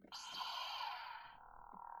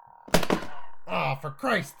Ah, for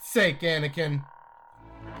Christ's sake, Anakin.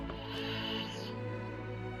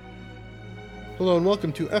 Hello and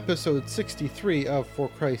welcome to episode 63 of For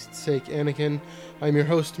Christ's Sake, Anakin. I'm your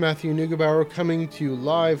host, Matthew Neugebauer, coming to you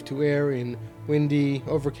live to air in windy,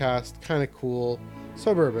 overcast, kind of cool,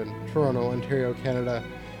 suburban Toronto, Ontario, Canada.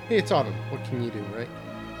 Hey, it's autumn. What can you do, right?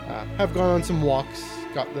 Have gone on some walks,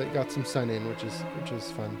 got some sun in, which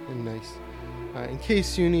is fun and nice. In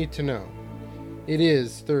case you need to know, it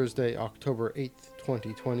is Thursday, October 8th,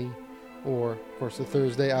 2020, or, of course, the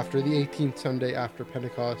Thursday after the 18th Sunday after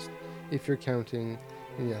Pentecost, if you're counting,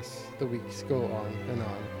 and yes, the weeks go on and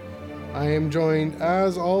on. I am joined,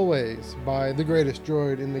 as always, by the greatest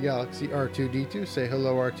droid in the galaxy, R2-D2. Say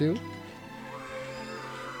hello, R2.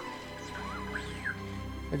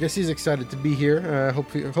 I guess he's excited to be here.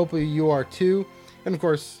 Hopefully you are too. And of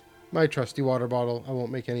course, my trusty water bottle. I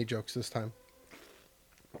won't make any jokes this time.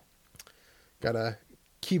 Gotta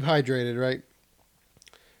keep hydrated,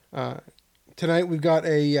 right? Tonight we've got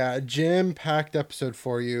a jam-packed episode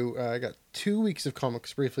for you. I got 2 weeks of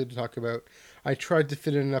comics briefly to talk about. I tried to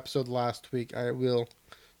fit in an episode last week. I will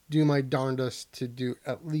do my darndest to do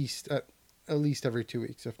at least every 2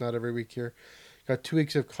 weeks, if not every week here. Got 2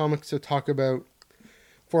 weeks of comics to talk about.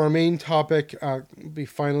 For our main topic, we'll be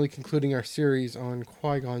finally concluding our series on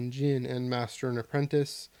Qui-Gon Jinn and Master and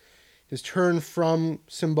Apprentice. His turn from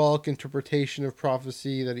symbolic interpretation of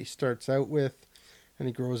prophecy that he starts out with and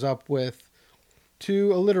he grows up with,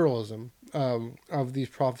 to a literalism of these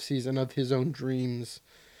prophecies and of his own dreams,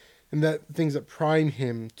 and that things that prime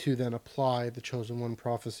him to then apply the Chosen One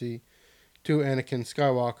prophecy to Anakin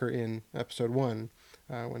Skywalker in Episode 1,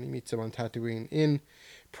 when he meets him on Tatooine,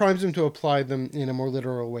 primes him to apply them in a more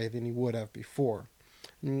literal way than he would have before.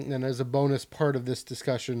 And as a bonus part of this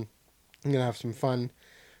discussion, I'm going to have some fun,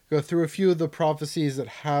 go through a few of the prophecies that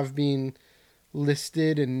have been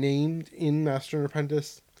listed and named in Master and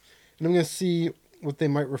Apprentice, and I'm going to see what they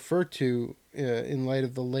might refer to in light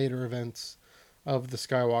of the later events of the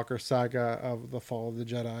Skywalker saga of the Fall of the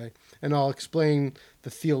Jedi. And I'll explain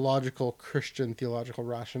the Christian theological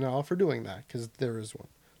rationale for doing that, because there is one,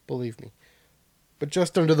 believe me. But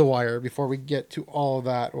just under the wire, before we get to all of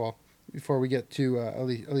that, before we get to at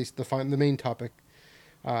least the main topic,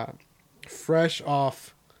 fresh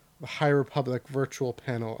off the High Republic virtual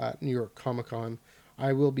panel at New York Comic Con,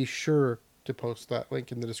 I will be sure to post that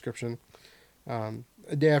link in the description.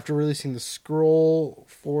 A day after releasing the scroll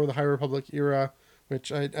for the High Republic era,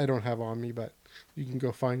 which I don't have on me, but you can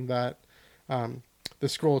go find that. The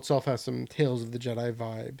scroll itself has some Tales of the Jedi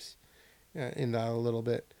vibes in that a little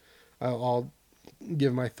bit. I'll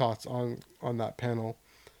give my thoughts on that panel.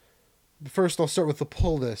 But first, I'll start with the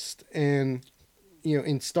pull list. And,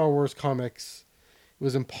 in Star Wars comics, it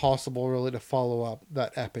was impossible really to follow up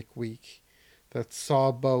that epic week that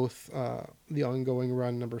saw both the ongoing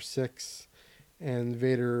run number 6 and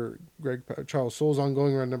Charles Soule's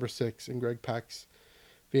ongoing run number 6 and Greg Pak's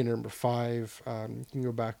Vader number 5. You can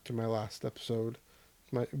go back to my last episode,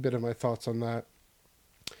 a bit of my thoughts on that.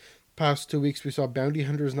 Past 2 weeks, we saw Bounty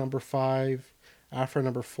Hunters number 5, Aphra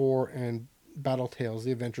number 4, and Battle Tales,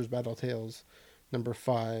 the Adventures Battle Tales number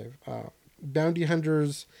 5. Bounty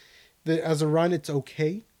Hunters, as a run, it's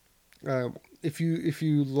okay. If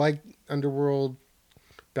you like underworld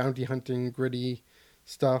bounty hunting, gritty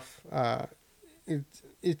stuff,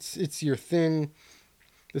 it's your thing.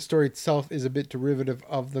 The story itself is a bit derivative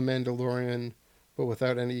of The Mandalorian, but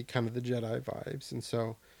without any kind of the Jedi vibes, and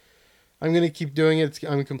so I'm going to keep doing it.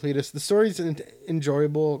 I'm a completist. The story's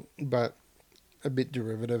enjoyable, but a bit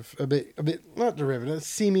derivative. A bit not derivative,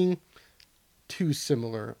 seeming too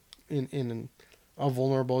similar in a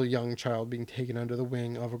vulnerable young child being taken under the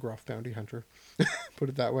wing of a gruff bounty hunter. Put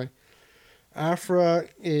it that way. Aphra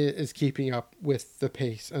is keeping up with the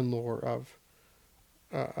pace and lore of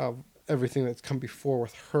everything that's come before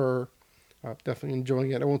with her. Definitely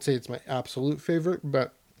enjoying it. I won't say it's my absolute favorite,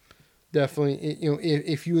 but definitely,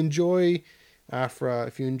 if you enjoy Aphra,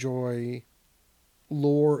 if you enjoy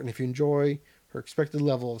lore, and if you enjoy her expected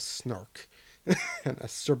level of snark and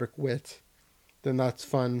acerbic wit, then that's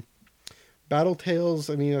fun. Battle Tales,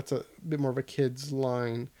 that's a bit more of a kid's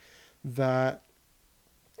line that,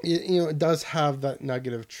 it does have that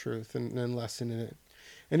nugget of truth and lesson in it.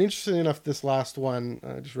 And interestingly enough, this last one,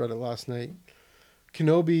 I just read it last night,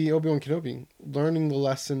 Obi-Wan Kenobi, learning the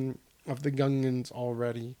lesson of the Gungans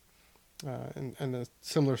already, and a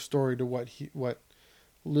similar story to what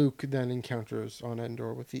Luke then encounters on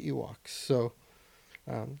Endor with the Ewoks. So,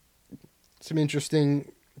 some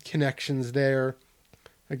interesting connections there.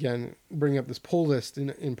 Again, bringing up this pull list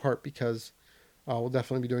in part because we'll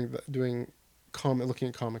definitely be looking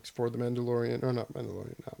at comics for the Mandalorian, or not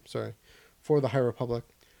Mandalorian, sorry, for the High Republic.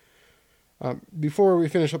 Before we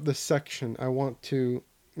finish up this section, I want to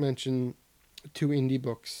mention two indie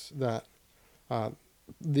books that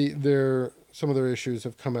some of their issues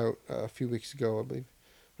have come out a few weeks ago, I believe.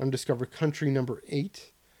 Undiscovered Country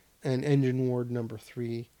 #8 and Engine Ward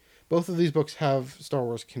 #3. Both of these books have Star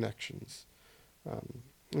Wars connections,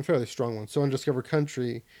 and fairly strong ones. So Undiscovered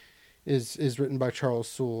Country is written by Charles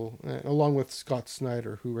Soule, along with Scott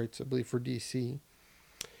Snyder, who writes, I believe, for DC.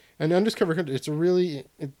 And Undiscovered Country,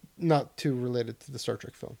 not too related to the Star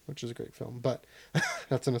Trek film, which is a great film, but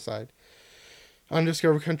that's an aside.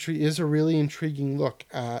 Undiscovered Country is a really intriguing look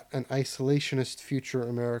at an isolationist future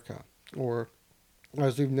America, or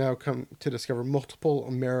as we've now come to discover, multiple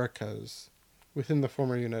Americas within the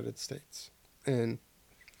former United States. And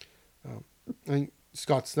I think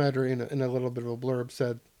Scott Snyder, in a little bit of a blurb,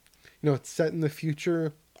 said, it's set in the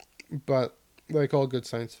future, but like all good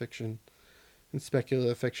science fiction and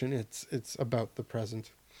speculative fiction, it's about the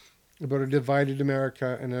present, about a divided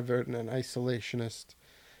America and about an isolationist,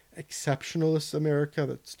 exceptionalist America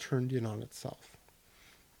that's turned in on itself.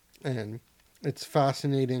 And it's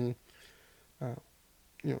fascinating,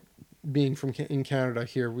 being in Canada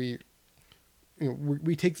here, we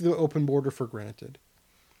take the open border for granted.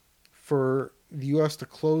 For the U.S. to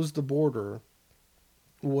close the border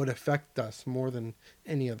would affect us more than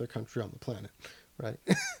any other country on the planet, right?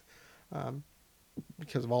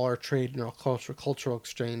 Because of all our trade and our cultural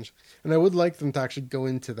exchange. And I would like them to actually go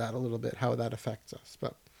into that a little bit, how that affects us.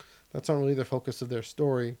 But that's not really the focus of their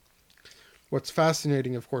story. What's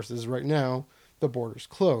fascinating, of course, is right now the border's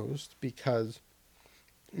closed because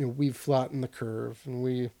we've flattened the curve and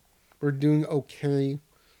we're doing okay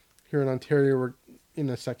here in Ontario. We're in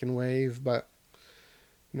a second wave, but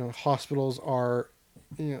hospitals are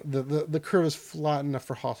the curve is flat enough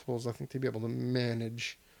for hospitals, I think, to be able to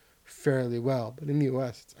manage fairly well. But in the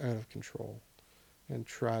U.S., it's out of control, and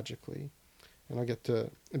tragically, and I'll get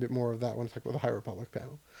to a bit more of that when I talk about the High Republic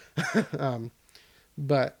panel.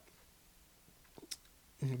 But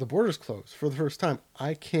the border's closed for the first time.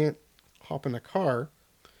 I can't hop in a car,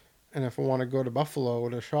 and if I want to go to Buffalo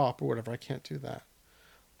to shop or whatever, I can't do that.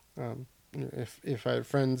 If I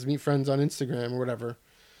have meet friends on Instagram or whatever,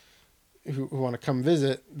 who want to come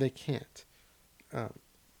visit, they can't.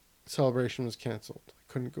 Celebration was canceled.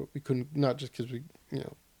 Couldn't go. We couldn't, not just because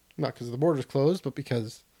not because the border's closed, but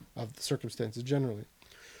because of the circumstances generally.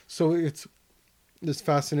 So it's this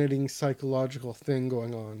fascinating psychological thing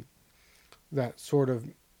going on that sort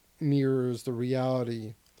of mirrors the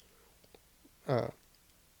reality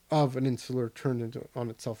of an insular turned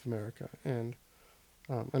on itself America. And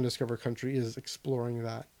Undiscovered Country is exploring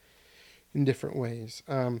that in different ways.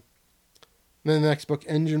 Then the next book,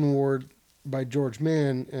 Engine Ward, by George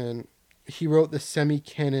Mann, and he wrote the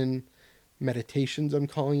semi-canon meditations, I'm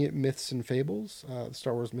calling it, Myths and Fables,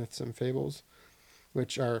 Star Wars Myths and Fables,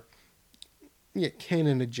 which are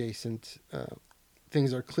canon adjacent.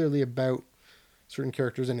 Things are clearly about certain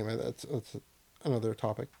characters. Anyway, that's another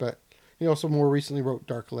topic. But he also more recently wrote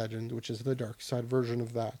Dark Legend, which is the dark side version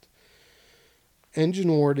of that.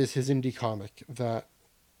 Engine Ward is his indie comic that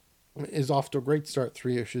is off to a great start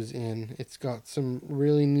 3 issues in. It's got some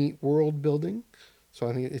really neat world building. So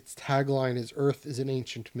I think its tagline is Earth is an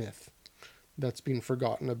ancient myth that's been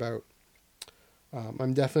forgotten about.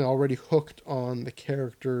 I'm definitely already hooked on the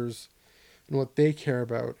characters and what they care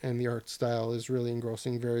about, and the art style is really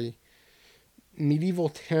engrossing. Very medieval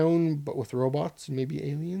town, but with robots and maybe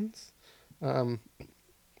aliens. A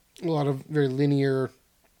lot of very linear,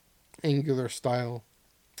 angular style.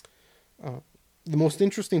 The most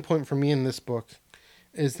interesting point for me in this book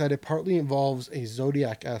is that it partly involves a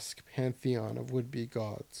Zodiac-esque pantheon of would-be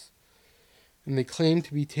gods. And they claim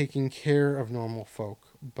to be taking care of normal folk,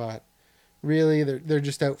 but really they're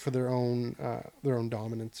just out for their own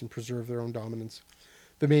dominance and preserve their own dominance.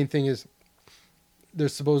 The main thing is they're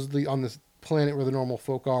supposedly on this planet where the normal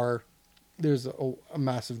folk are, there's a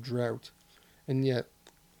massive drought. And yet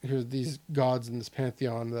here's these gods in this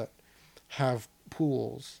pantheon that have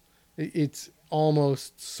pools. It's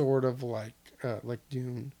almost sort of like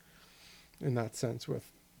Dune in that sense, with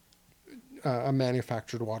a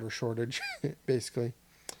manufactured water shortage, basically.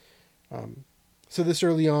 So this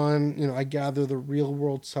early on, I gather the real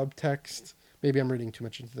world subtext. Maybe I'm reading too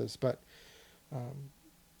much into this, but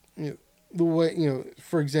the way,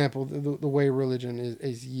 for example, the way religion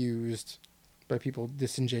is used by people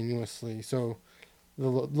disingenuously. So the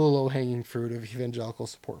low-hanging fruit of evangelical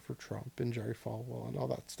support for Trump and Jerry Falwell and all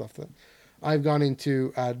that stuff that I've gone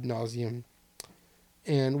into ad nauseum.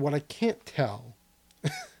 And what I can't tell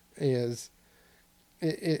is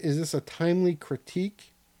this a timely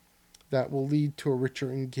critique that will lead to a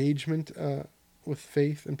richer engagement with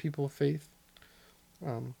faith and people of faith.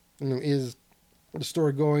 Is the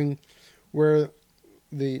story going where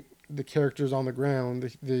the characters on the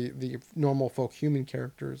ground, the normal folk human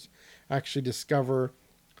characters, actually discover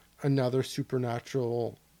another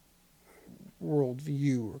supernatural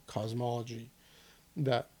worldview or cosmology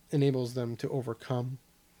that enables them to overcome?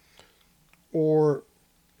 Or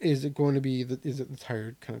is it going to be is it the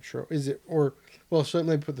tired kind of trope? Is it, or, well, so let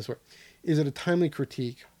me put it this way. Is it a timely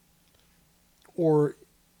critique, or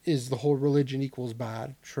is the whole religion equals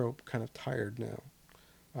bad trope kind of tired now?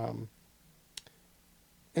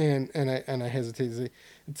 And I hesitate to say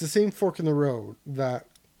it's the same fork in the road that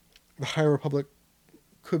the High Republic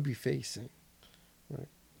could be facing. Right?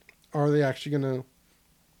 Are they actually going to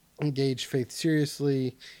engage faith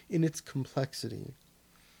seriously in its complexity,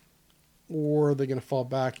 or are they going to fall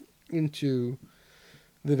back into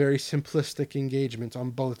the very simplistic engagements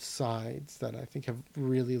on both sides that I think have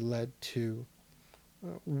really led to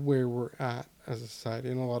where we're at as a society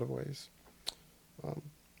in a lot of ways?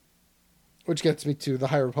 Which gets me to the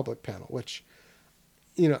High Republic panel, which,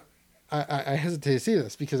 I hesitate to say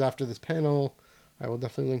this because after this panel, I will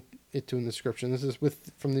definitely link it to in the description. This is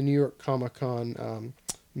from the New York Comic Con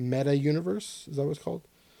Meta Universe. Is that what it's called?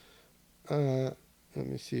 Let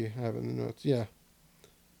me see. I have it in the notes. Yeah.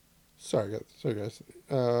 Sorry guys.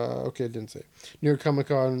 Okay, I didn't say. New York Comic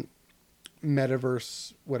Con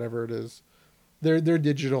Metaverse, whatever it is. Their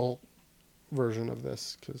digital version of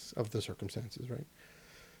this because of the circumstances, right?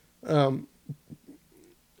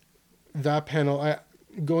 That panel,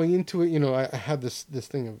 going into it, I had this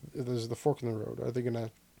thing of there's the fork in the road. Are they going to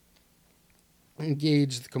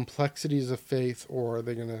engage the complexities of faith, or are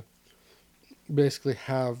they going to basically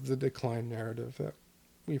have the decline narrative that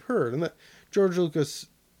we've heard and that George Lucas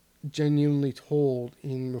genuinely told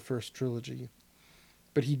in the first trilogy,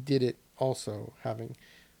 but he did it also having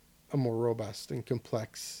a more robust and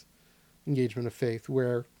complex engagement of faith,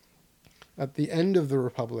 where at the end of the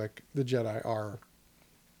Republic, the Jedi are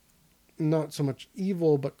not so much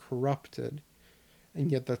evil, but corrupted.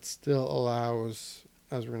 And yet that still allows,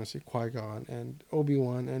 as we're going to see, Qui-Gon and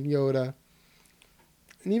Obi-Wan and Yoda,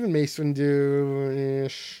 and even Mace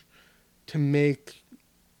Windu-ish, to make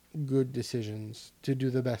good decisions, to do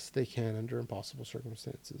the best they can under impossible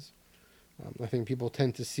circumstances. I think people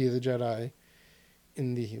tend to see the Jedi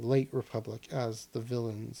in the late Republic as the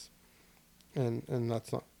villains, and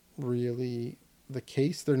that's not really the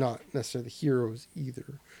case. They're not necessarily the heroes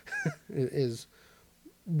either. It is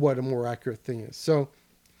what a more accurate thing is. So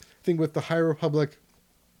I think with the High Republic,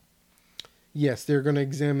 yes, they're going to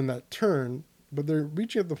examine that turn, but they're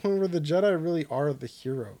reaching at the point where the Jedi really are the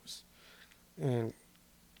heroes, and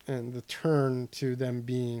the turn to them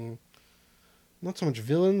being not so much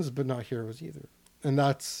villains, but not heroes either. And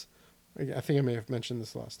that's, I think I may have mentioned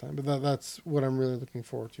this last time, but that's what I'm really looking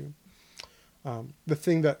forward to. The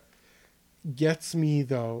thing that gets me,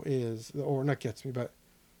 though, is, or not gets me, but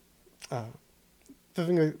the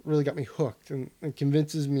thing that really got me hooked and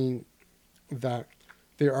convinces me that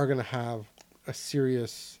they are going to have a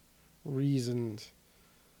serious, reasoned,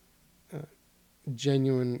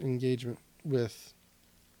 genuine engagement with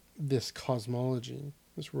this cosmology,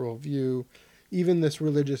 this worldview, even this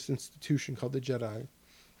religious institution called the Jedi,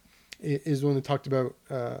 is when they talked about,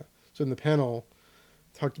 so in the panel,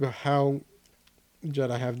 talked about how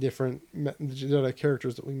Jedi have different, the Jedi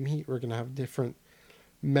characters that we meet, we're going to have different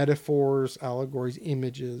metaphors, allegories,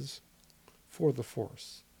 images for the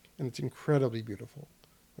Force. And it's incredibly beautiful.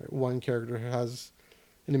 Right? One character has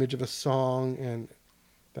an image of a song, and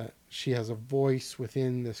that she has a voice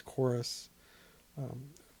within this chorus.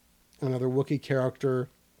 Another Wookiee character,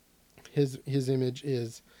 his image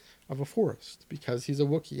is of a forest because he's a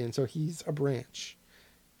Wookiee, and so he's a branch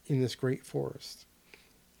in this great forest.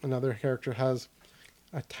 Another character has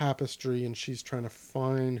a tapestry, and she's trying to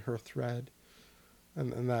find her thread,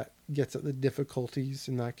 and that gets at the difficulties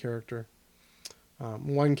in that character.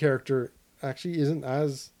 One character actually isn't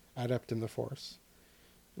as adept in the Force,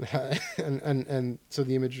 and so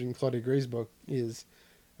the image in Claudia Gray's book is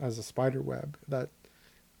as a spider web, that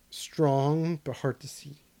strong but hard to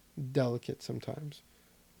see, delicate sometimes,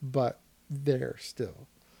 but there still.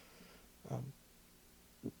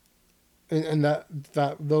 And that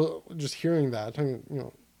though, just hearing that,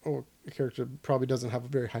 a character probably doesn't have a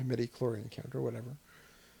very high midi-chlorian count or whatever.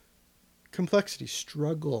 Complexity,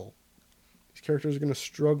 struggle. These characters are going to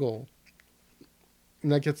struggle.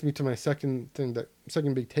 And that gets me to my second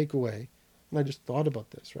big takeaway. And I just thought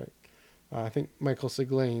about this, right? I think Michael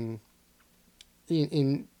Siglain,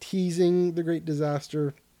 in teasing the Great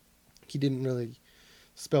Disaster, he didn't really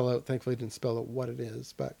spell out, thankfully he didn't spell out what it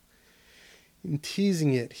is, but in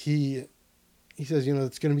teasing it, he says,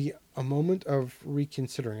 it's going to be a moment of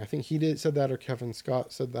reconsidering. I think he said that, or Kevin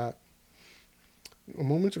Scott said that. A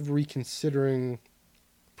moment of reconsidering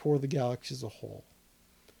for the galaxy as a whole.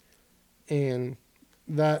 And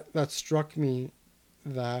that struck me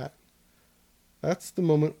that that's the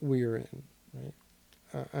moment we're in,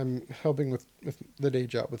 right? I'm helping with the day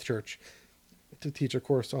job with church to teach a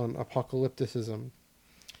course on apocalypticism.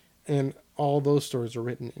 And all those stories are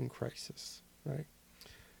written in crisis, right?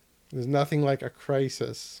 There's nothing like a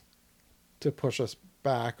crisis to push us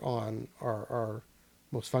back on our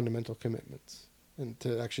most fundamental commitments and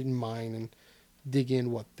to actually mine and dig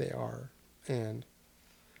in what they are. And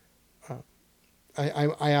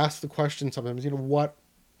I ask the question sometimes, what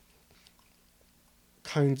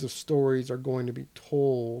kinds of stories are going to be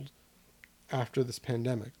told after this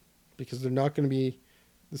pandemic? Because they're not going to be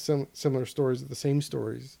the similar stories, the same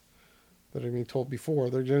stories that are being told before.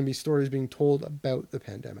 They're going to be stories being told about the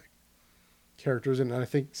pandemic. Characters, and I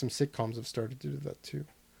think some sitcoms have started to do that too.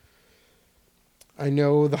 I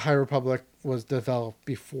know the High Republic was developed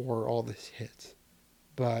before all this hit,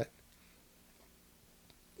 but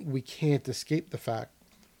we can't escape the fact,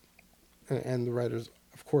 and the writers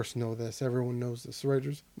of course know this, everyone knows this, the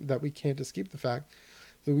writers, that we can't escape the fact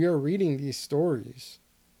that we are reading these stories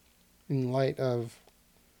in light of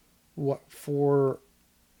what for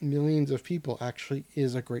millions of people actually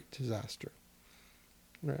is a great disaster.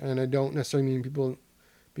 And I don't necessarily mean people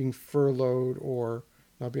being furloughed or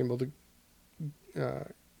not being able to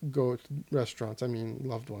go to restaurants. I mean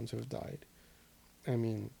loved ones who have died. I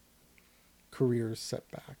mean careers set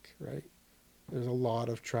back, right? There's a lot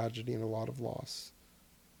of tragedy and a lot of loss.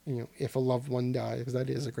 If a loved one dies, that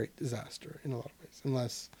is a great disaster in a lot of ways,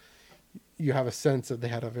 unless you have a sense that they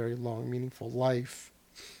had a very long, meaningful life.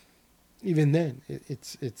 Even then,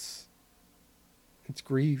 it's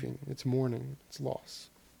grieving, it's mourning, it's loss.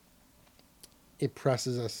 It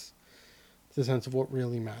presses us to the sense of what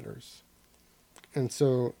really matters. And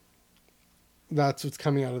so that's what's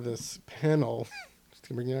coming out of this panel. Just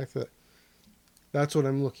to bring you back to that. That's what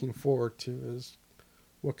I'm looking forward to, is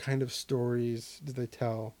what kind of stories do they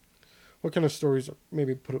tell? What kind of stories,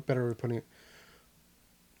 maybe put it better way of putting it,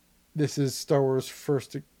 this is Star Wars'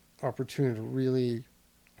 first opportunity to really,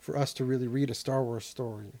 for us to really read a Star Wars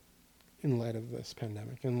story in light of this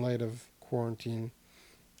pandemic, in light of quarantine,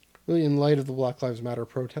 really in light of the Black Lives Matter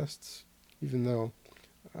protests, even though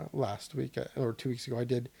last week or 2 weeks ago I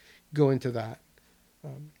did go into that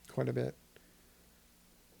quite a bit.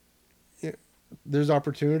 There's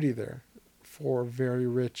opportunity there for very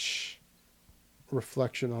rich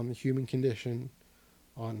reflection on the human condition,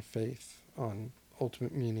 on faith, on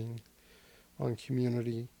ultimate meaning, on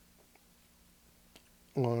community,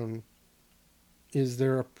 on is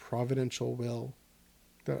there a providential will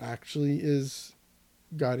that actually is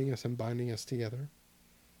guiding us and binding us together?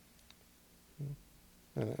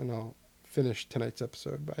 And I'll finish tonight's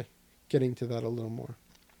episode by getting to that a little more.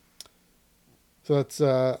 So that's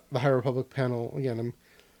the High Republic panel. Again, I'm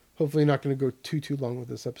hopefully not going to go too long with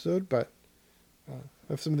this episode, but I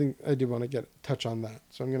have something I do want to touch on that.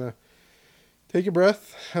 So I'm going to take a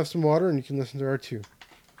breath, have some water, and you can listen to R2.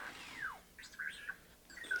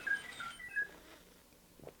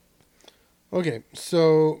 Okay,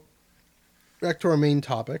 so back to our main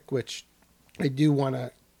topic, which I do want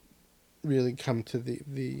to really come to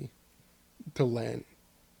to land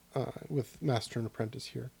with Master and Apprentice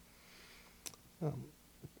here.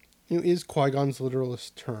 Is Qui-Gon's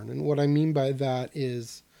literalist turn, and what I mean by that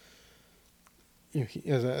is,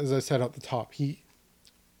 as I said at the top, he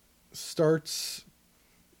starts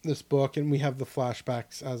this book, and we have the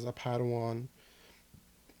flashbacks as a Padawan.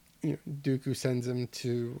 Dooku sends him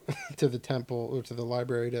to the temple or to the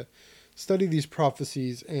library to study these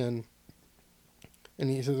prophecies, and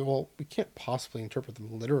he says, well, we can't possibly interpret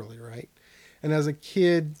them literally, right? And as a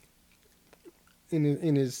kid,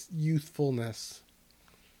 in his youthfulness,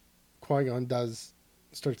 Qui-Gon does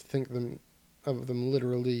start to think of them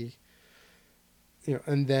literally,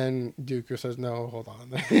 and then Dooku says, no, hold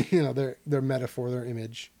on, they're metaphor, they're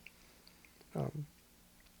image.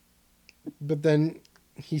 But then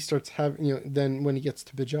he starts having, then when he gets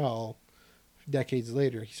to Bajal, decades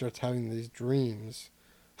later, he starts having these dreams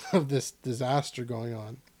of this disaster going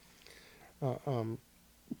on. Of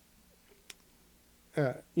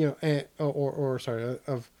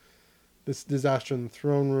this disaster in the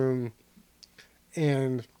throne room.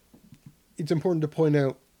 And it's important to point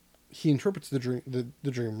out he interprets the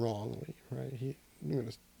dream wrongly, right? I'm going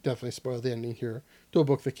to definitely spoil the ending here to a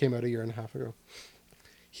book that came out 1.5 years ago.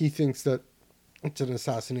 He thinks that it's an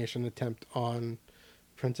assassination attempt on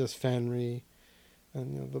Princess Fanry,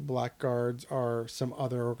 and the Blackguards are some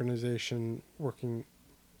other organization working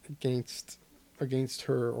against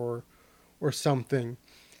her or something.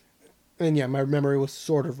 And yeah, my memory was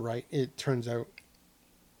sort of right. It turns out,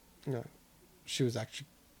 she was actually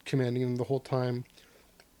commanding them the whole time,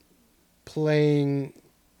 playing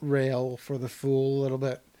Rael for the fool a little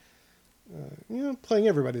bit. Playing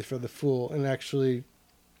everybody for the fool, and actually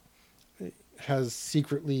has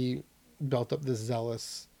secretly built up this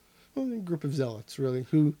group of zealots, really,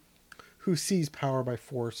 who seize power by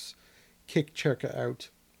force, kick Cherka out,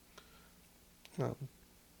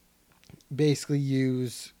 basically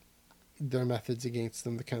use their methods against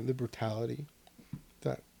them, the brutality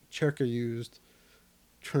that Cherka used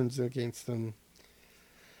turns against them.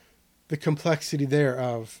 The complexity there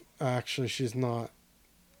of actually she's not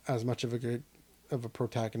as much of a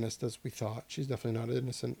protagonist as we thought. She's definitely not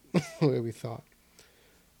innocent the way we thought.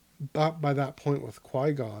 But by that point with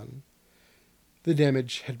Qui-Gon, the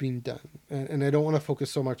damage had been done. And I don't want to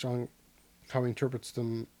focus so much on how he interprets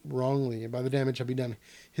them wrongly. And by the damage had been done,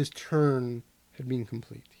 his turn had been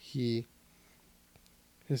complete. He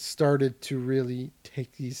has started to really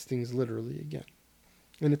take these things literally again.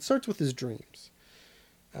 And it starts with his dreams.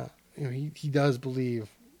 He does believe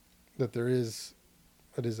that there is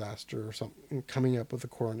a disaster or something coming up with the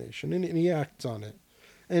coronation, and he acts on it.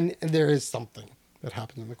 And there is something that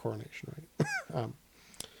happens in the coronation, right?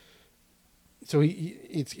 So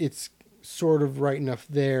it's sort of right enough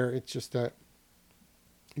there. It's just that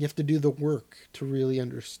you have to do the work to really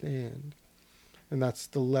understand. And that's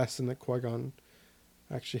the lesson that Qui-Gon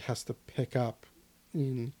actually has to pick up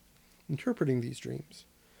in interpreting these dreams.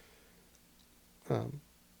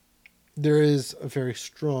 There is a very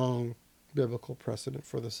strong biblical precedent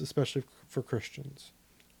for this, especially for Christians.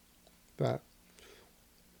 That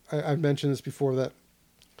I've mentioned this before, that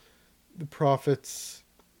the prophets,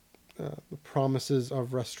 the promises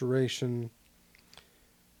of restoration,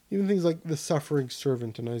 even things like the suffering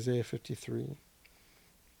servant in Isaiah 53,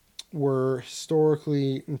 were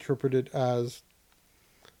historically interpreted as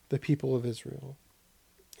the people of Israel,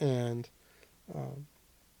 and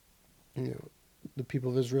the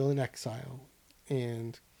people of Israel in exile,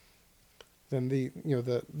 and then the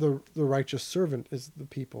righteous servant is the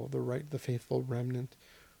people, the faithful remnant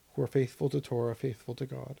who are faithful to Torah, faithful to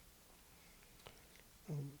God.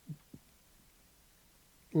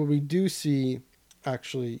 What we do see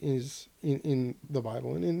actually is in the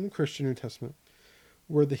Bible and in the Christian New Testament,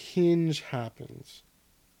 where the hinge happens.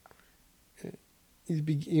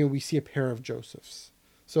 We see a pair of Josephs.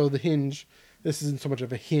 So the hinge, this isn't so much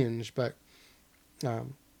of a hinge, but the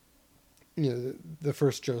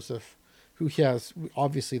first Joseph, who he has,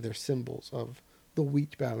 obviously they're symbols of the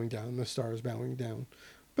wheat bowing down, the stars bowing down.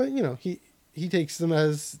 But, he takes them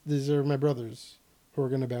as, these are my brothers who are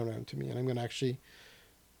going to bow down to me, and I'm going to actually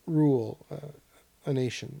rule a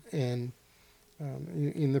nation. And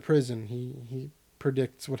in the prison, he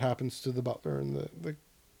predicts what happens to the butler and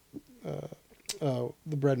the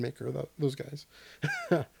bread maker, those guys.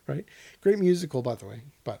 Right? Great musical, by the way,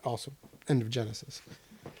 but also end of Genesis.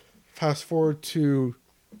 Fast forward to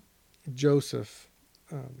Joseph,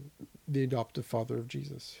 the adoptive father of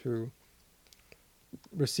Jesus, who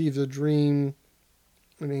receives a dream.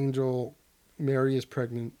 An angel, Mary is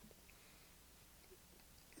pregnant,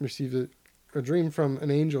 receives a dream from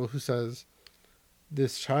an angel who says,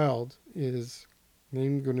 this child is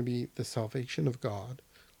named going to be the salvation of God.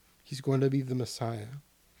 He's going to be the Messiah.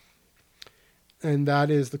 And that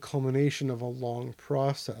is the culmination of a long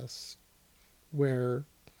process where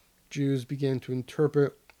Jews began to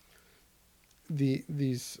interpret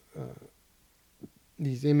these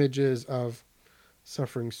images of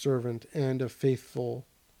suffering servant and a faithful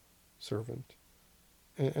servant,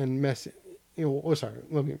 let me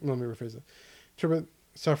rephrase it. Interpret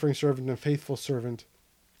suffering servant and faithful servant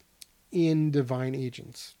in divine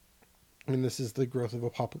agents. And this is the growth of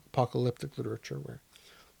apocalyptic literature, where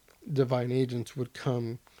divine agents would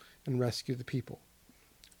come and rescue the people.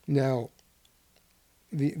 Now,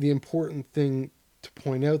 the important thing to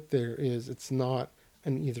point out there is it's not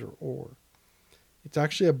an either or. It's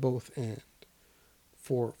actually a both and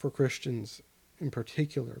for Christians in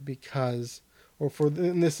particular, because,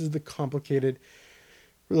 and this is the complicated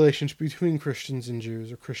relationship between Christians and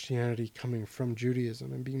Jews, or Christianity coming from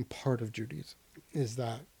Judaism and being part of Judaism, is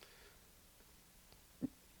that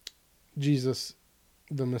Jesus,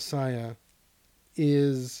 the Messiah,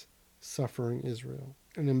 is suffering Israel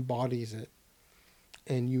and embodies it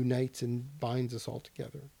and unites and binds us all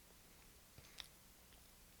together.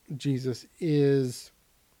 Jesus is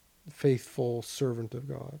the faithful servant of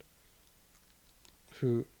God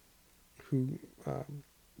who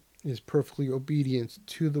is perfectly obedient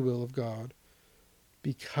to the will of God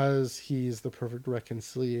because he is the perfect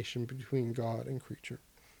reconciliation between God and creature.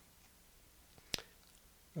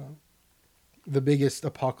 The biggest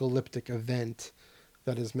apocalyptic event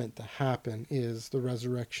that is meant to happen is the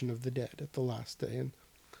resurrection of the dead at the last day.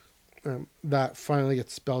 And that finally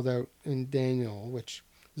gets spelled out in Daniel, which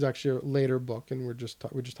is actually a later book, and we just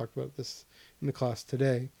talked about this in the class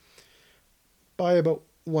today, by about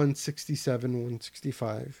 167,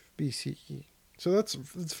 165 BCE. So it's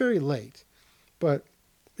very late, but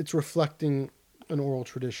it's reflecting an oral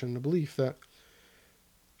tradition, a belief that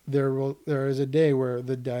there is a day where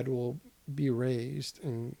the dead will be raised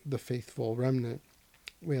and the faithful remnant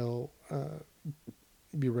will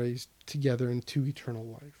be raised together into eternal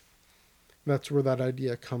life. That's where that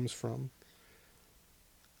idea comes from.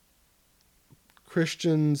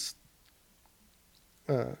 Christians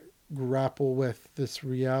grapple with this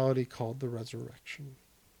reality called the resurrection.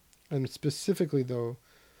 And specifically, though,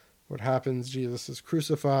 what happens, Jesus is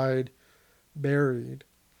crucified, buried,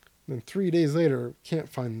 and then 3 days later, can't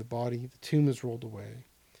find the body. The tomb is rolled away.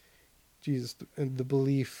 Jesus, and the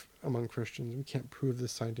belief among Christians, we can't prove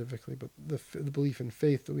this scientifically, but the belief and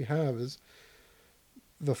faith that we have is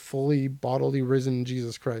the fully bodily risen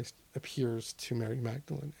Jesus Christ appears to Mary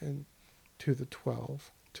Magdalene and to the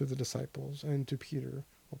 12, to the disciples, and to Peter.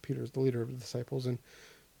 Well, Peter is the leader of the disciples, and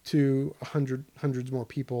to hundreds more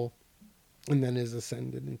people, and then is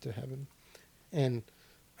ascended into heaven. And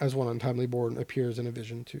as one untimely born, appears in a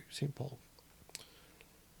vision to St. Paul.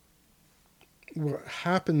 What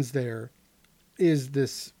happens there is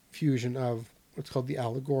this fusion of what's called the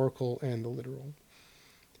allegorical and the literal,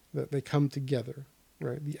 that they come together,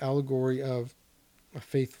 right? The allegory of a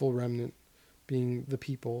faithful remnant being the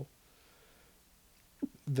people,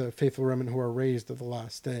 the faithful remnant who are raised at the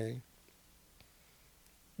last day.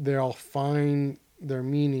 They all find their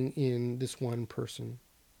meaning in this one person,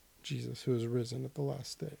 Jesus, who is risen at the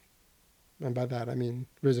last day. And by that I mean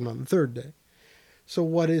risen on the third day. So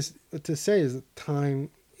what is to say is that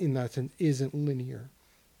time in that sense isn't linear.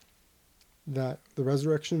 That the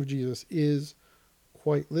resurrection of Jesus is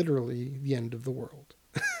quite literally the end of the world.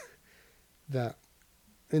 That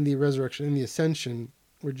in the resurrection, in the ascension,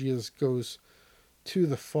 where Jesus goes to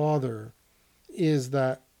the Father, is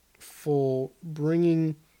that full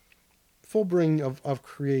bringing of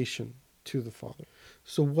creation to the Father.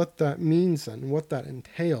 So what that means then, what that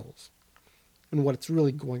entails, and what's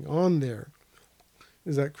really going on there,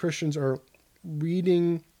 is that Christians are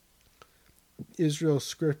reading Israel's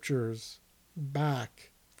scriptures back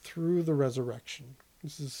through the resurrection.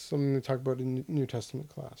 This is something they talk about in New Testament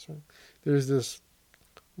class, right? There's this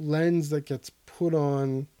lens that gets put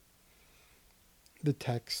on the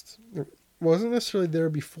text. It wasn't necessarily there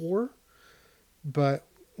before, but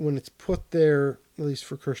when it's put there, at least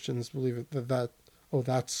for Christians, believe it,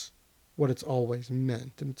 that's what it's always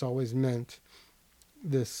meant. And it's always meant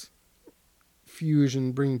this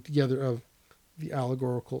fusion, bringing together of the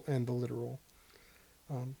allegorical and the literal.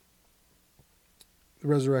 The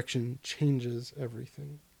resurrection changes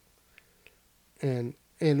everything. And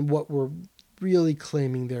what we're really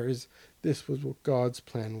claiming there is this was what God's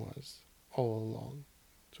plan was all along.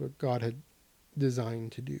 It's what God had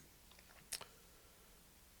designed to do.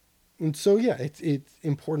 And so, yeah, it's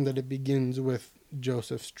important that it begins with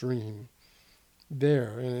Joseph's dream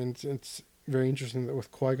there. And it's very interesting that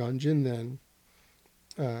with Qui-Gon Jinn then,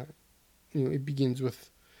 it begins with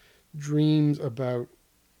dreams about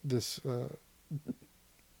this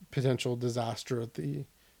potential disaster at the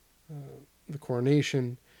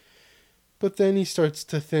coronation. But then he starts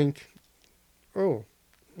to think, oh,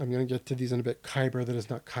 I'm going to get to these in a bit, Kyber that is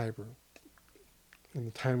not Kyber, in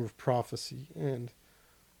the time of prophecy. And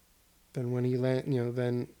then when he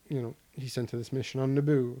he's sent to this mission on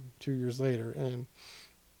Naboo 2 years later, and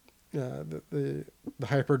the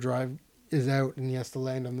hyperdrive is out, and he has to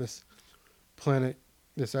land on this planet,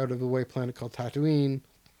 this out-of-the-way planet called Tatooine,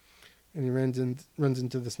 and he runs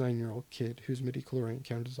into this 9-year-old kid whose midi-chlorian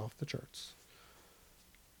count is off the charts.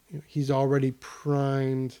 He's already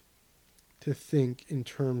primed to think in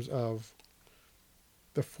terms of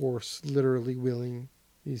the Force literally willing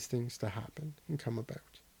these things to happen and come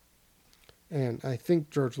about. And I think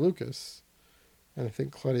George Lucas, and I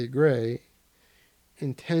think Claudia Gray,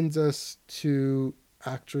 intends us to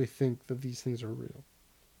actually think that these things are real.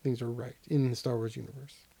 Things are right in the Star Wars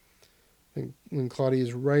universe. I think when Claudia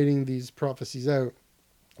is writing these prophecies out,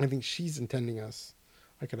 I think she's intending us,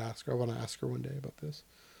 I want to ask her one day about this,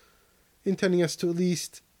 intending us to at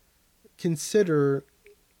least consider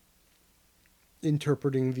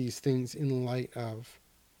interpreting these things in light of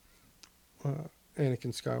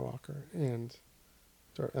Anakin Skywalker and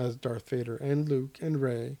as Darth Vader and Luke and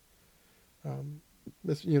Rey.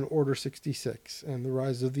 With, Order 66 and the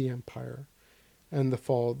rise of the Empire and the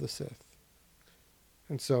fall of the Sith.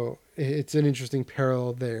 And so it's an interesting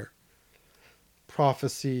parallel there.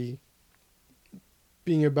 Prophecy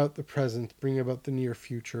being about the present, being about the near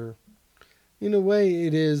future. In a way,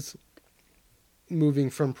 it is moving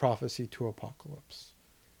from prophecy to apocalypse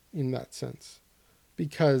in that sense.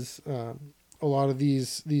 Because a lot of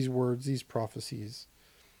these words, these prophecies,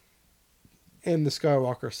 and the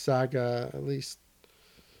Skywalker saga, at least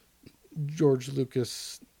George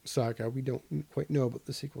Lucas saga, we don't quite know about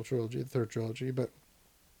the sequel trilogy, the third trilogy, but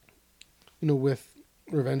with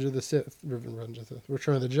Return of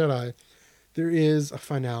the Jedi, there is a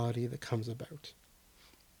finality that comes about.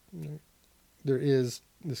 There is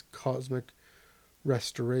this cosmic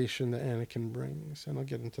restoration that Anakin brings, and I'll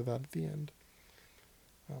get into that at the end.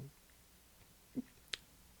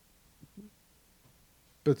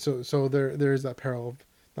 But so there is that parallel of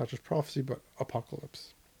not just prophecy but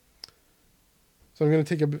apocalypse. So I'm going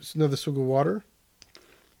to take another swig of water.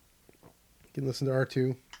 You can listen to R2.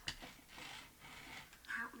 Help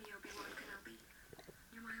me, Obi-Wan Kenobi.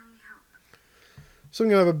 You're my only hope. So I'm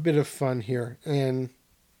going to have a bit of fun here. And,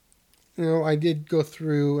 I did go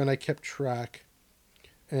through and I kept track.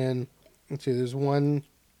 And let's see, there's 1,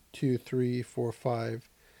 2, 3, 4, 5,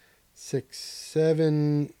 6,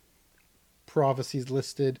 7 prophecies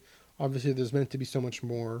listed. Obviously, there's meant to be so much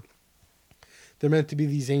more. They're meant to be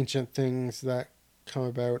these ancient things that come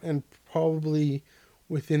about, and probably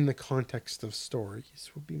within the context of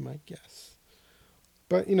stories would be my guess.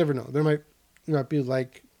 But you never know. There might be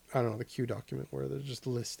like, I don't know, the Q document where they're just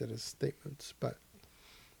listed as statements. But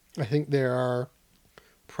I think there are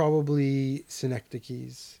probably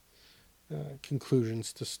synecdoches,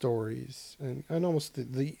 conclusions to stories, and almost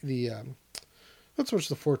the not so much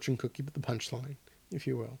the fortune cookie, but the punchline, if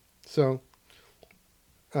you will. So,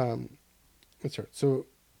 let's start. So,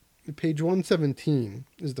 page 117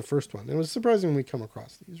 is the first one. It was surprising when we come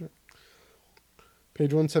across these, right?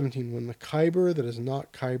 Page 117, when the Kyber that is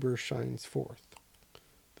not Kyber shines forth,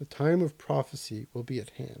 the time of prophecy will be at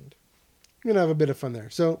hand. I'm going to have a bit of fun there.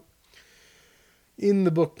 So, in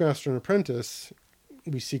the book Master and Apprentice,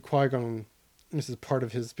 we see Qui-Gon, this is part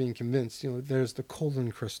of his being convinced, there's the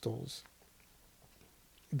colon crystals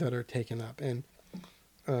that are taken up, and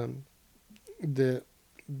they're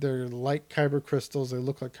like Kyber crystals. They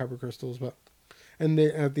look like Kyber crystals, but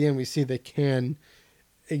at the end we see they can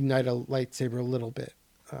ignite a lightsaber a little bit,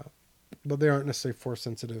 but they aren't necessarily force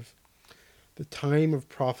sensitive. The time of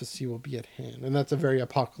prophecy will be at hand, and that's a very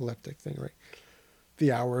apocalyptic thing, right?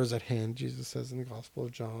 The hour is at hand, Jesus says in the Gospel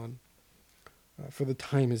of John. For the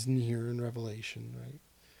time is near in Revelation, right?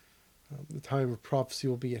 The time of prophecy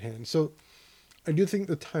will be at hand. So I do think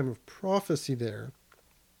the time of prophecy there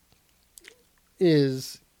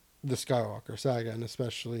is the Skywalker saga, and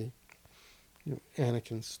especially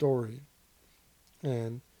Anakin's story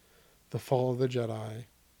and the fall of the Jedi,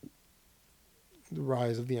 the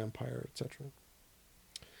rise of the Empire, etc.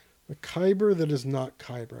 The Kyber that is not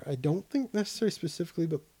Kyber, I don't think necessarily specifically,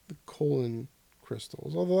 but the colon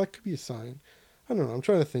crystals, although that could be a sign. I don't know, I'm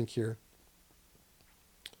trying to think here.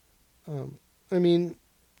 I mean,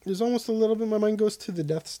 there's almost a little bit, my mind goes to the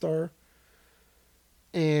Death Star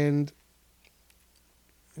and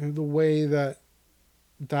the way that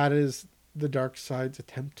is the dark side's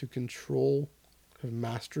attempt to control, have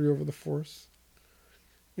mastery over the Force.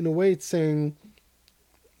 In a way, it's saying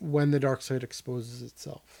when the dark side exposes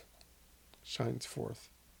itself, shines forth,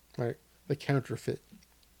 right? The counterfeit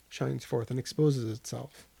shines forth and exposes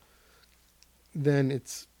itself. Then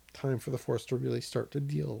it's time for the Force to really start to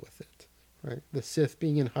deal with it, right? The Sith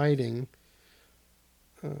being in hiding,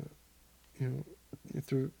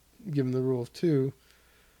 through given the rule of two,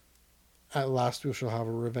 at last we shall have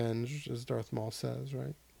a revenge, as Darth Maul says,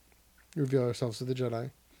 right? Reveal ourselves to the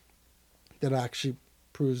Jedi. That actually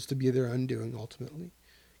proves to be their undoing ultimately.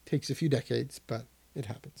 Takes a few decades, but it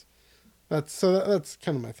happens. That's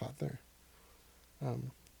kind of my thought there.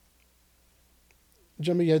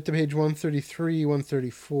 Jumping ahead to page 133,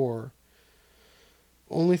 134.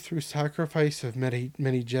 Only through sacrifice of many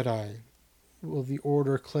Jedi will the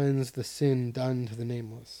Order cleanse the sin done to the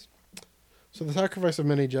Nameless. So the sacrifice of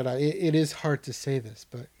many Jedi, it is hard to say this,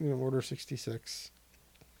 but Order 66,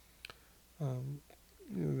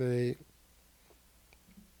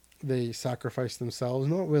 they sacrifice themselves,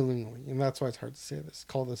 not willingly, and that's why it's hard to say this.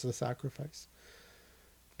 Call this a sacrifice,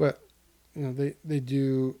 but they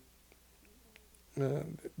do.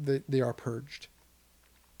 They are purged,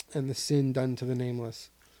 and the sin done to the Nameless.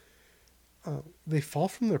 They fall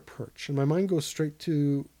from their perch, and my mind goes straight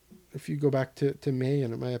to if you go back to May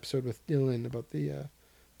and my episode with Dylan about the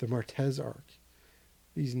Martez arc,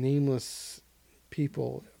 these nameless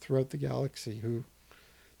people throughout the galaxy who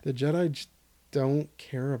the Jedi just don't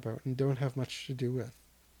care about and don't have much to do with.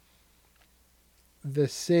 The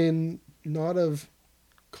sin, not of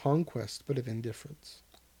conquest, but of indifference.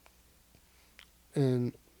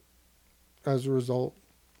 And as a result,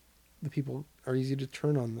 the people are easy to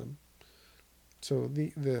turn on them. So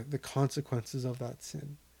the consequences of that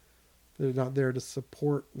sin, they're not there to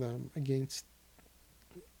support them against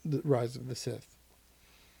the rise of the Sith.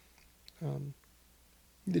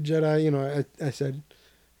 The Jedi, I said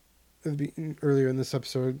earlier in this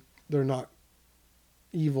episode, they're not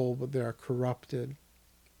evil, but they are corrupted.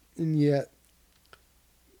 And yet,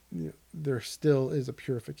 there still is a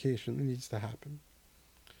purification that needs to happen.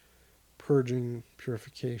 Purging,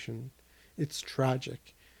 purification. It's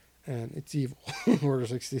tragic, and it's evil. Order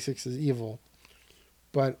 66 is evil,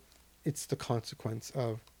 but it's the consequence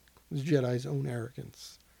of the Jedi's own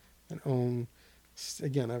arrogance and own.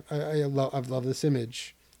 Again, I've loved this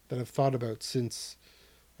image that I've thought about since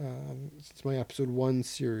my episode 1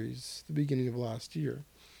 series, the beginning of last year.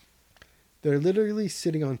 They're literally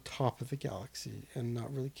sitting on top of the galaxy and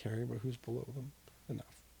not really caring about who's below them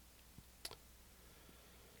enough.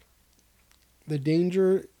 The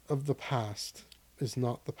danger of the past is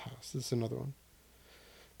not the past. This is another one.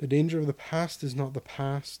 The danger of the past is not the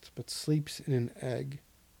past, but sleeps in an egg.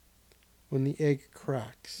 When the egg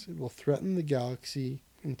cracks, it will threaten the galaxy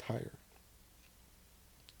entire.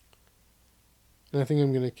 And I think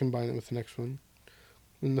I'm going to combine it with the next one.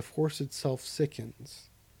 When the Force itself sickens,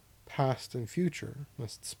 past and future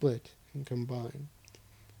must split and combine.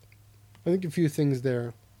 I think a few things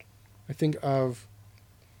there. I think of,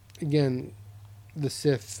 again, the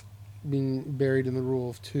Sith being buried in the rule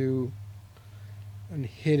of two and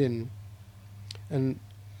hidden. And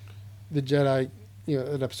the Jedi,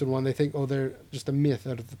 at episode 1, they think, they're just a myth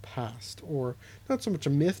out of the past. Or not so much a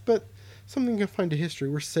myth, but something confined to history.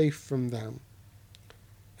 We're safe from them.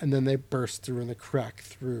 And then they burst through and they crack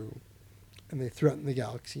through. And they threaten the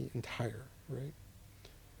galaxy entire, right?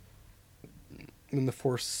 When the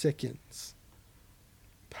Force sickens,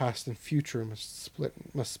 past and future must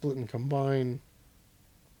split and combine.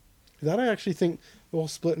 That I actually think the whole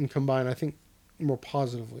split and combine, I think more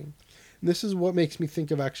positively. And this is what makes me think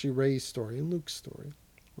of actually Rey's story and Luke's story,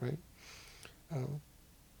 right?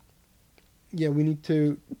 We need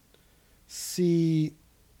to see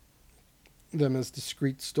them as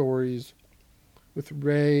discrete stories. With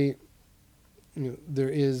Rey, there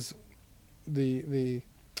is the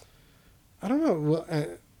I don't know. Well,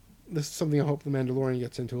 this is something I hope the Mandalorian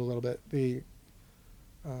gets into a little bit. The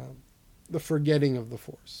forgetting of the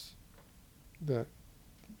Force, that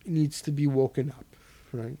needs to be woken up,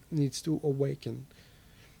 right? It needs to awaken.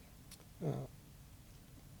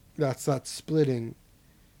 That's that splitting,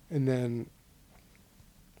 and then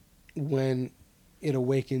when it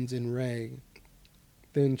awakens in Rey,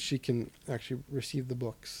 then she can actually receive the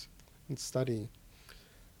books and study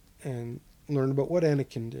and learn about what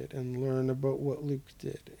Anakin did and learn about what Luke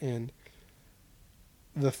did, and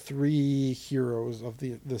the three heroes of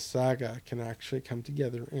the saga can actually come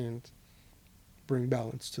together and bring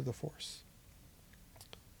balance to the Force.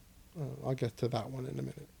 I'll get to that one in a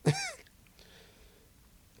minute.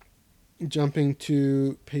 Jumping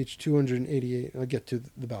to page 288, I'll get to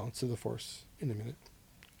the balance of the Force in a minute.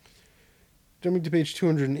 Jumping to page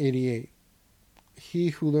 288, he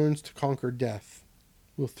who learns to conquer death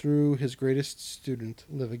will through his greatest student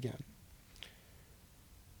live again.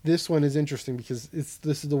 This one is interesting because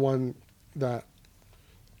this is the one that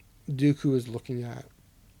Dooku is looking at,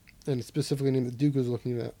 and it's specifically named that Dooku is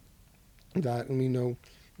looking at that, and we know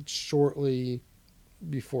it's shortly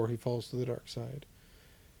before he falls to the dark side.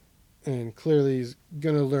 And clearly he's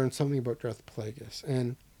going to learn something about Darth Plagueis.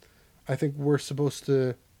 And I think we're supposed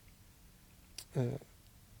to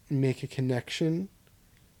make a connection,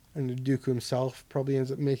 and Dooku himself probably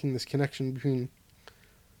ends up making this connection between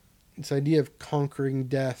this idea of conquering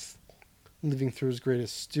death, living through his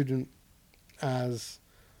greatest student, as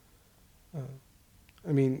kind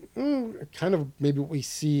of maybe what we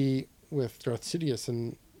see with Darth Sidious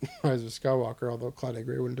and Rise of Skywalker, although Claudia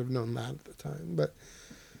Gray wouldn't have known that at the time. But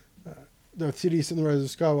Darth Sidious in the Rise of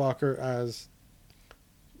Skywalker as,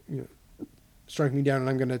 strike me down and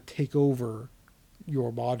I'm going to take over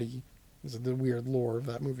your body. This is the weird lore of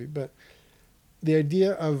that movie. But the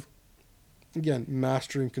idea of, again,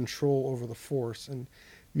 mastering control over the Force and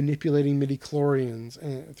manipulating midi-chlorians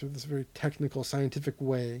and through this very technical, scientific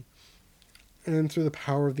way, and through the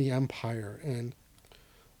power of the Empire, and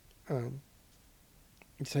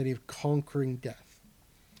this idea of conquering death.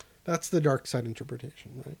 That's the dark side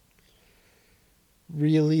interpretation, right?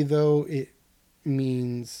 Really, though, it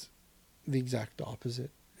means the exact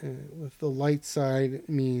opposite. With the light side, it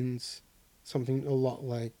means something a lot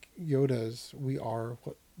like Yoda's, we are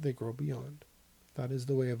what they grow beyond. That is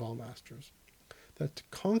the way of all masters. That to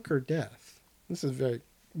conquer death, this is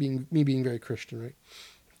being very Christian, right?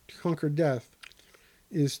 To conquer death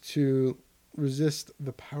is to resist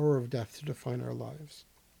the power of death to define our lives.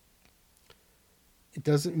 It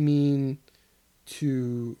doesn't mean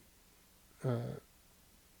to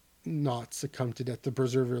not succumb to death, to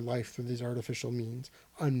preserve your life through these artificial means,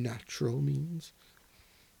 unnatural means.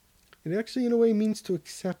 It actually, in a way, means to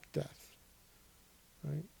accept death,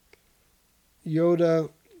 right?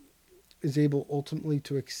 Yoda is able ultimately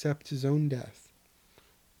to accept his own death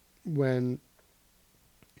when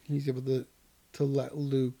he's able to let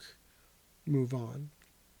Luke move on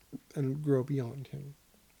and grow beyond him.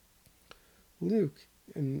 Luke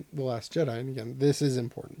in The Last Jedi, and again, this is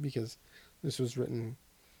important because this was written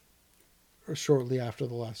shortly after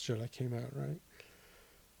The Last Jedi came out, right?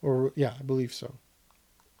 Or, yeah, I believe so.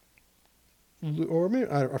 Or maybe,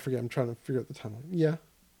 I forget, I'm trying to figure out the timeline. Yeah.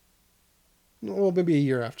 Well, maybe a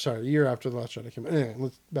year after The Last Jedi came out. Anyway,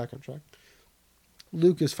 let's back on track.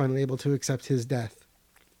 Luke is finally able to accept his death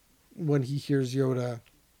when he hears Yoda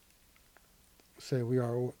say, we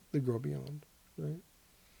are the grow beyond, right?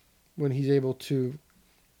 When he's able to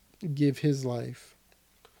give his life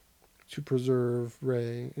to preserve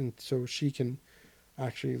Rey, and so she can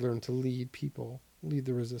actually learn to lead people, lead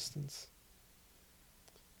the resistance,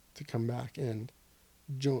 to come back and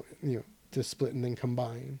join, to split and then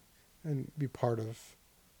combine and be part of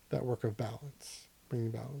that work of balance,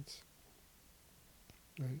 bringing balance.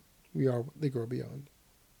 Right? We are what they grow beyond.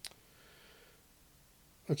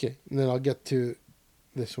 Okay, and then I'll get to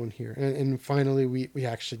this one here. And finally, we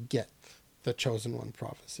actually get the Chosen One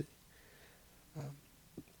prophecy.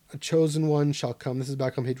 A chosen one shall come. This is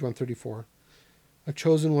back on page 134. A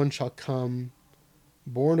chosen one shall come,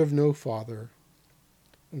 born of no father,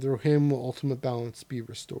 and through him will ultimate balance be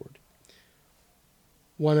restored.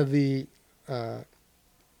 One of the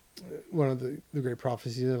great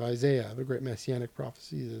prophecies of Isaiah, the great messianic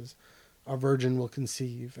prophecies, is a virgin will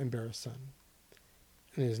conceive and bear a son,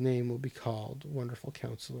 and his name will be called Wonderful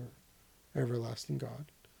Counselor, Everlasting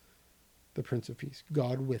God, the Prince of Peace,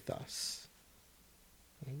 God with us.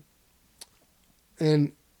 Right?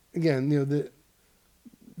 And again,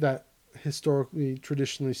 that historically,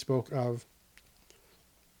 traditionally spoke of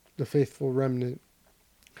the faithful remnant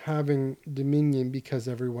having dominion because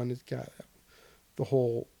everyone is gathered. The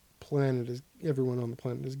whole planet is, everyone on the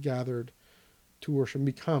planet is gathered to worship and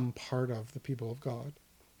become part of the people of God.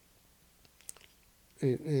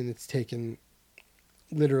 And it's taken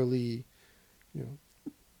literally,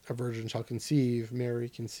 a virgin shall conceive, Mary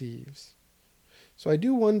conceives. So I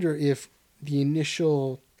do wonder if the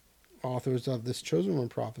initial authors of this Chosen One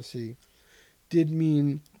prophecy did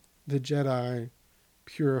mean the Jedi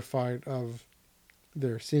purified of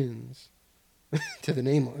their sins to the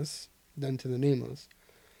nameless, done to the nameless.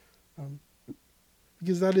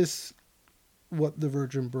 Because that is what the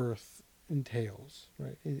virgin birth entails,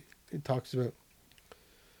 right? It talks about,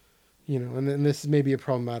 and then this may be a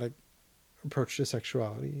problematic approach to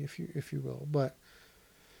sexuality, if you will, but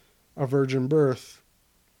a virgin birth,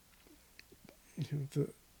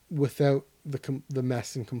 without the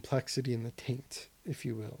mess and complexity and the taint, if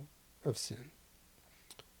you will, of sin.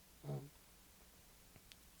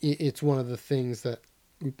 It's one of the things that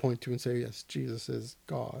we point to and say, yes, Jesus is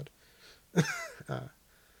God.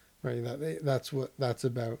 Right? That's what that's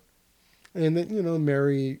about. And then,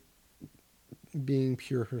 Mary being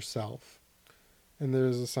pure herself. And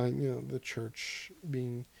there's a sign, the church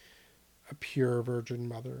being a pure virgin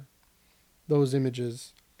mother. Those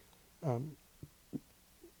images, and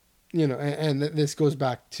this goes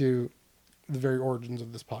back to the very origins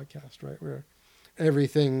of this podcast, right? Where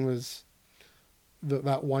everything was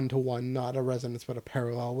that one-to-one, not a resonance, but a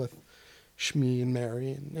parallel with Shmi and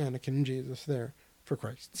Mary and Anakin and Jesus there, for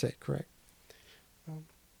Christ's sake, correct?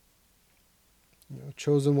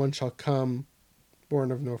 Chosen one shall come,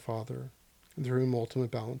 born of no father, and through whom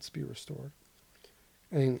ultimate balance be restored.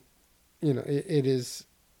 And, it is,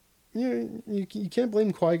 you can't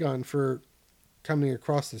blame Qui-Gon for coming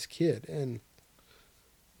across this kid, and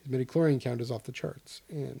his midichlorian count is off the charts.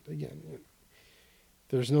 And again,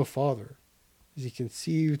 there's no father. Is he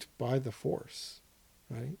conceived by the Force,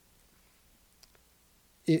 right?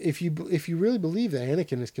 If you really believe that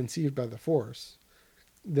Anakin is conceived by the Force,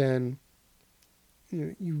 then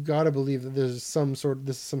you've got to believe that this is some sort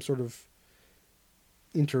of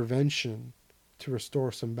intervention to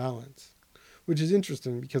restore some balance. which is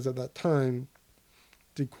interesting because at that time,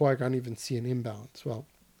 did Qui-Gon even see an imbalance? Well,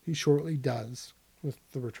 he shortly does with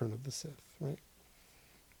the Return of the Sith, right?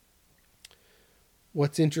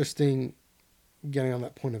 What's interesting, getting on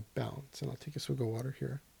that point of balance, and I'll take a swig of water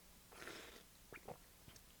here.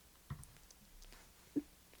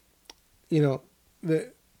 You know,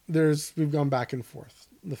 we've gone back and forth,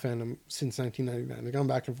 the fandom, since 1999. They've gone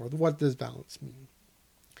back and forth. What does balance mean?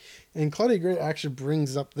 And Claudia Gray actually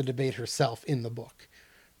brings up the debate herself in the book.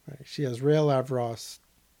 Right? She has Rael Averross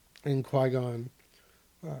and Qui-Gon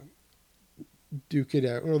duke it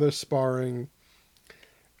out, or they're sparring,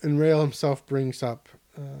 and Rael himself brings up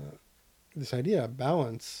this idea of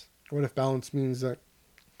balance. What if balance means that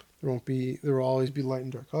there will always be light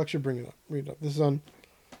and dark? I'll actually read it up. This is on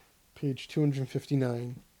page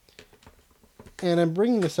 259. And I'm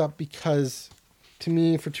bringing this up because, to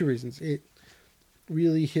me, for two reasons. It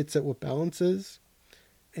really hits at what balance is,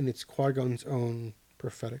 and it's Qui-Gon's own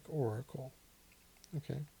prophetic oracle.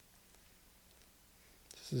 Okay.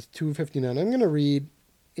 This is 259. I'm going to read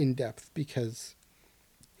in depth because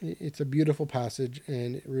it's a beautiful passage,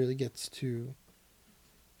 and it really gets to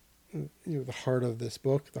the heart of this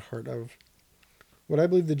book, the heart of what I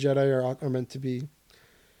believe the Jedi are meant to be.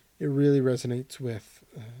 It really resonates with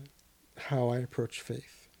how I approach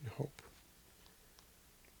faith and hope.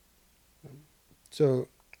 So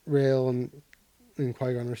Rael and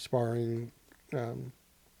Qui-Gon are sparring.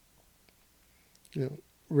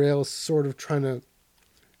 Rael's sort of trying to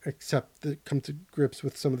come to grips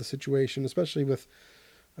with some of the situation, especially with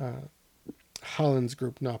Holland's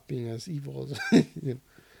group not being as evil as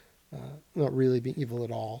not really being evil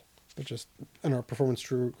at all, but just in our performance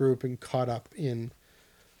group and caught up in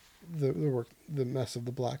the mess of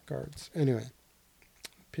the Blackguards. Anyway,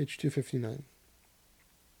 page 259.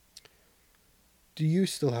 Do you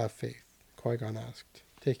still have faith? Qui-Gon asked,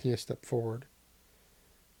 taking a step forward.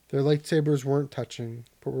 Their lightsabers weren't touching,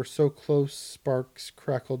 but were so close sparks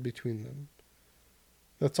crackled between them.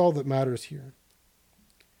 That's all that matters here.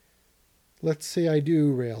 Let's say I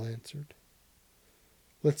do, Rael answered.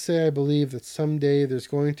 Let's say I believe that someday there's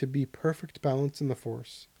going to be perfect balance in the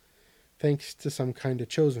Force, thanks to some kind of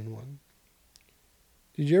chosen one.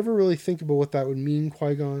 Did you ever really think about what that would mean,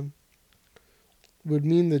 Qui-Gon? It would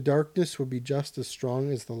mean the darkness would be just as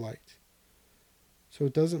strong as the light. So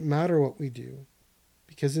it doesn't matter what we do,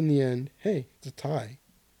 because in the end, hey, it's a tie.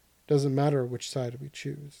 It doesn't matter which side we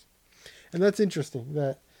choose. And that's interesting,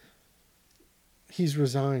 that he's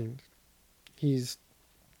resigned. He's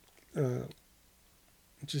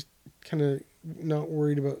just kind of not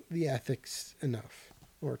worried about the ethics enough,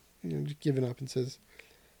 or just given up and says,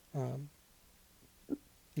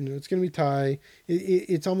 it's going to be tie.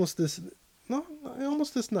 It's almost this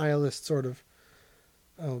nihilist sort of,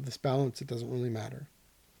 this balance, it doesn't really matter.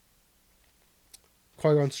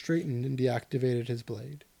 Qui-Gon straightened and deactivated his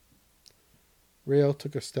blade. Rael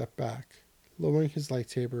took a step back, lowering his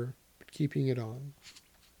lightsaber, but keeping it on.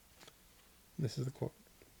 This is the quote.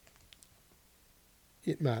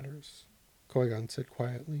 It matters, Qui-Gon said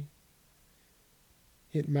quietly.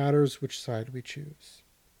 It matters which side we choose.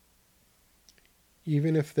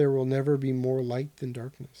 Even if there will never be more light than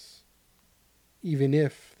darkness. Even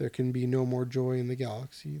if there can be no more joy in the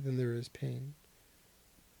galaxy than there is pain.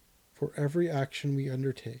 For every action we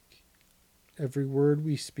undertake, every word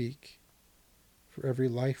we speak, for every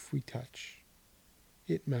life we touch,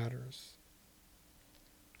 it matters.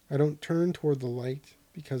 I don't turn toward the light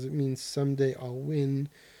because it means someday I'll win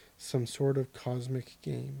some sort of cosmic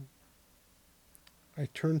game. I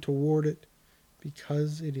turn toward it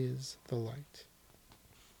because it is the light.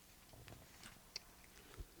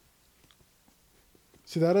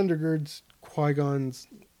 So that undergirds Qui-Gon's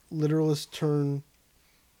literalist turn,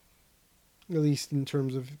 at least in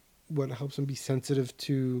terms of what helps him be sensitive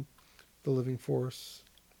to the living force.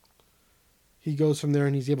 He goes from there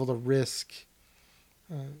and he's able to risk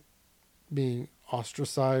being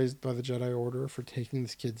ostracized by the Jedi Order for taking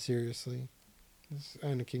this kid seriously, this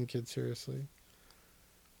Anakin kid seriously.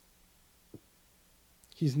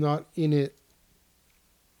 He's not in it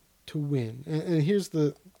to win. And here's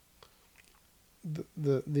the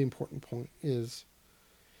important point is,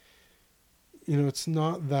 it's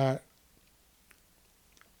not that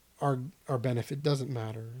our benefit doesn't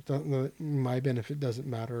matter. My benefit doesn't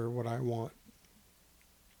matter. What I want.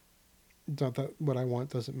 It's not that what I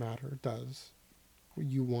want doesn't matter. It does. What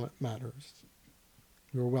you want matters.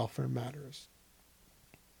 Your welfare matters.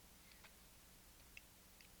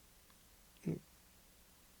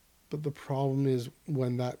 But the problem is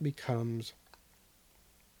when that becomes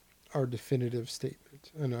our definitive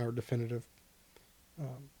statement and our definitive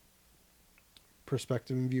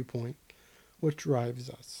perspective and viewpoint, what drives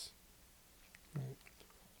us. Right?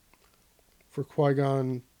 For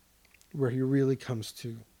Qui-Gon, where he really comes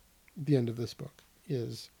to the end of this book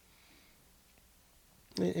is,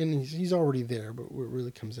 and he's already there, but what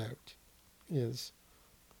really comes out is,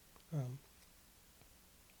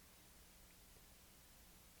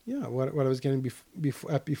 what I was getting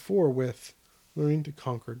before with learning to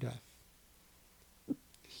conquer death.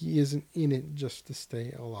 He isn't in it just to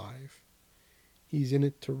stay alive. He's in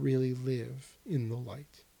it to really live in the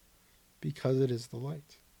light, because it is the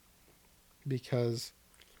light. Because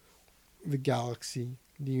the galaxy,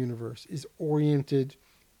 the universe, is oriented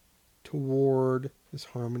toward this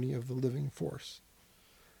harmony of the living force.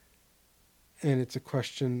 And it's a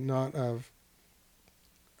question not of,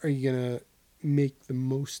 are you going to make the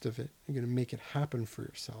most of it? Are you going to make it happen for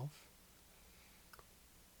yourself?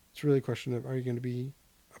 It's really a question of, are you going to be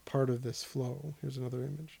a part of this flow? Here's another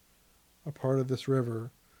image. A part of this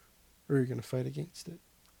river, or are you going to fight against it?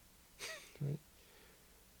 Right?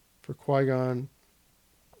 For Qui-Gon,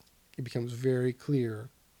 it becomes very clear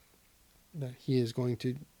that he is going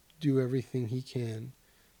to do everything he can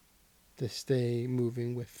to stay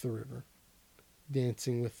moving with the river,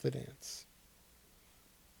 dancing with the dance.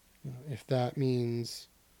 If that means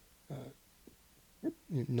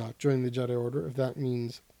not joining the Jedi Order, if that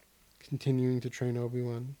means continuing to train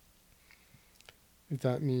Obi-Wan, if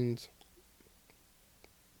that means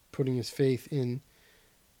putting his faith in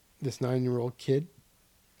this 9-year-old kid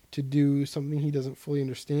to do something he doesn't fully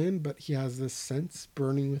understand, but he has this sense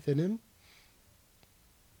burning within him.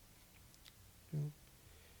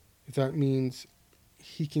 If that means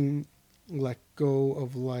he can let go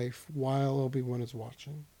of life while Obi-Wan is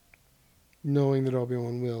watching, knowing that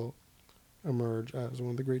Obi-Wan will emerge as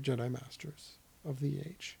one of the great Jedi Masters of the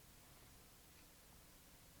age.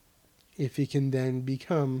 If he can then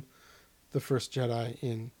become the first Jedi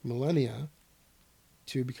in millennia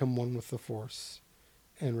to become one with the Force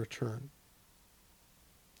and return.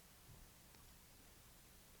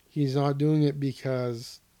 He's not doing it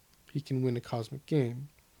because he can win a cosmic game.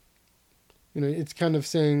 It's kind of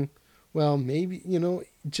saying, well, maybe,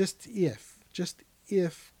 just if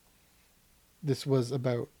this was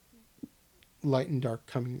about light and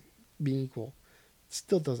dark being equal, it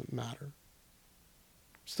still doesn't matter.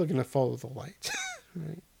 I'm still going to follow the light,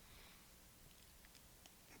 right?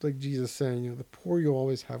 It's like Jesus saying, the poor you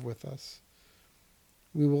always have with us.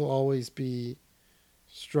 We will always be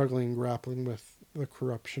struggling, grappling with the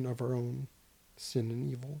corruption of our own sin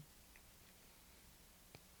and evil.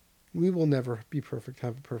 We will never be perfect,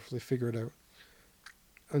 have it perfectly figured out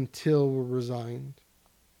until we're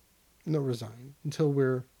until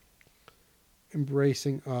we're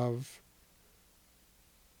embracing of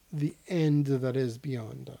the end that is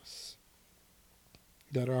beyond us.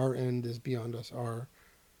 That our end is beyond us, our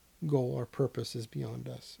goal, our purpose is beyond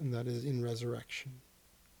us, and that is in resurrection.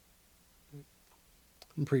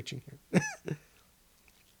 I'm preaching here.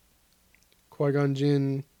 Qui-Gon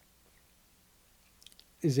Jinn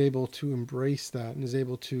is able to embrace that and is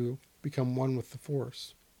able to become one with the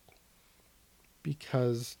Force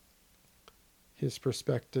because his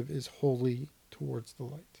perspective is wholly towards the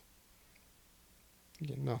light.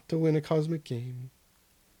 Again, not to win a cosmic game,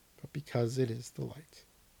 but because it is the light.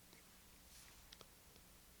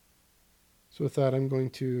 So with that, I'm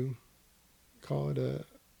going to call it a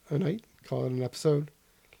night, call it an episode.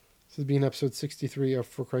 This has been episode 63 of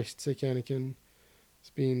For Christ's Sake, Anakin. It's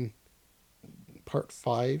been part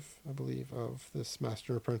 5, I believe, of this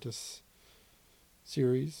Master Apprentice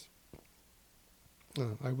series.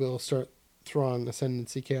 I will start Thrawn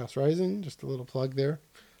Ascendancy Chaos Rising, just a little plug there.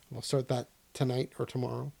 I'll start that tonight or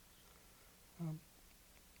tomorrow.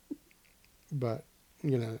 But I'm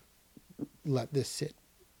going to let this sit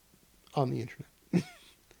on the internet.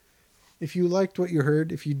 If you liked what you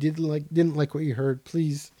heard, if you didn't like what you heard,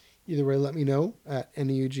 please either way let me know at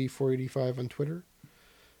NEUG485 on Twitter.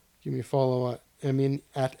 Give me a follow at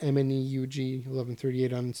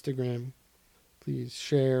MNEUG1138 on Instagram. Please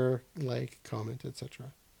share, like, comment,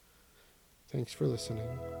 etc. Thanks for listening.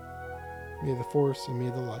 May the Force and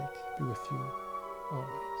may the light be with you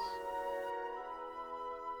always.